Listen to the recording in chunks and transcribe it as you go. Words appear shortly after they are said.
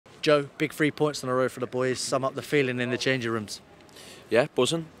Joe, big 3 points on the road for the boys. Sum up the feeling in the changing rooms. Yeah,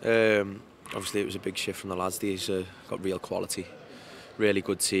 buzzing. Obviously, it was a big shift from the lads. These got real quality, really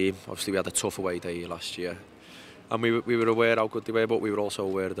good team. Obviously, we had a tough away day last year, and we were aware how good they were, but we were also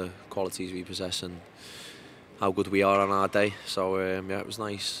aware of the qualities we possess and how good we are on our day. So yeah, it was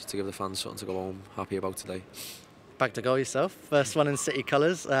nice to give the fans something to go home happy about today. Back to goal yourself. First one in City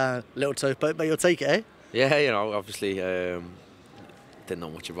colours. Little toe poke, but you'll take it, eh? Yeah, you know, obviously didn't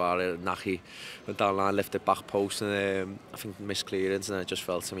know much about it. Nahki went down line, lifted back post, and I think missed clearance, and it just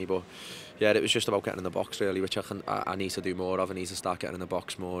fell to me. But yeah, it was just about getting in the box really, which I need to do more of. I need to start getting in the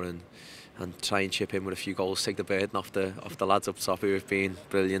box more and try and chip in with a few goals, take the burden off the lads up top who have been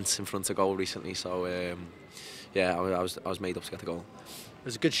brilliant in front of goal recently. So yeah, I was made up to get the goal. It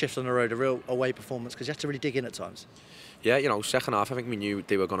was a good shift on the road, a real away performance, because you had to really dig in at times. Yeah, you know, second half I think we knew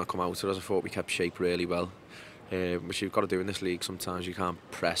they were going to come out to us. I thought we kept shape really well, which you've got to do in this league. Sometimes you can't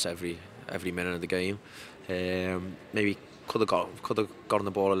press every minute of the game. Maybe could have got on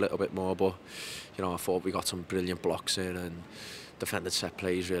the ball a little bit more, but you know, I thought we got some brilliant blocks in and defended set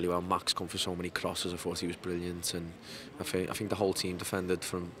plays really well. Max come for so many crosses. I thought he was brilliant, and I think the whole team defended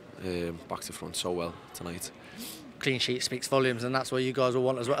from back to front so well tonight. Clean sheet speaks volumes, and that's what you guys will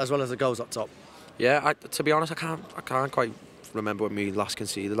want as well as the goals up top. Yeah, to be honest, I can't quite remember when we last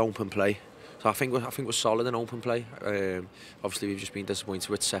conceded open play. So I think we're solid in open play. Obviously, we've just been disappointed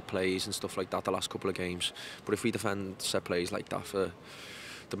with set plays and stuff like that the last couple of games. But if we defend set plays like that for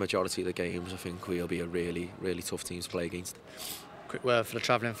the majority of the games, I think we'll be a really, really tough team to play against. Quick word for the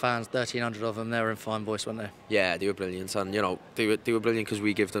travelling fans, 1,300 of them, they were in fine voice, weren't they? Yeah, they were brilliant, and you know, they were brilliant because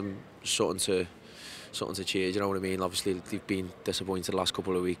we give them something to cheer. You know what I mean? Obviously, they've been disappointed the last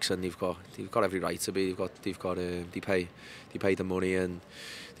couple of weeks, and they've got every right to be. They pay the money, and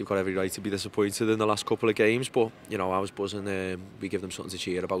they've got every right to be disappointed in the last couple of games. But you know, I was buzzing. We give them something to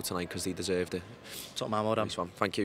cheer about tonight because they deserved it. Top man, well done. Nice one. Thank you.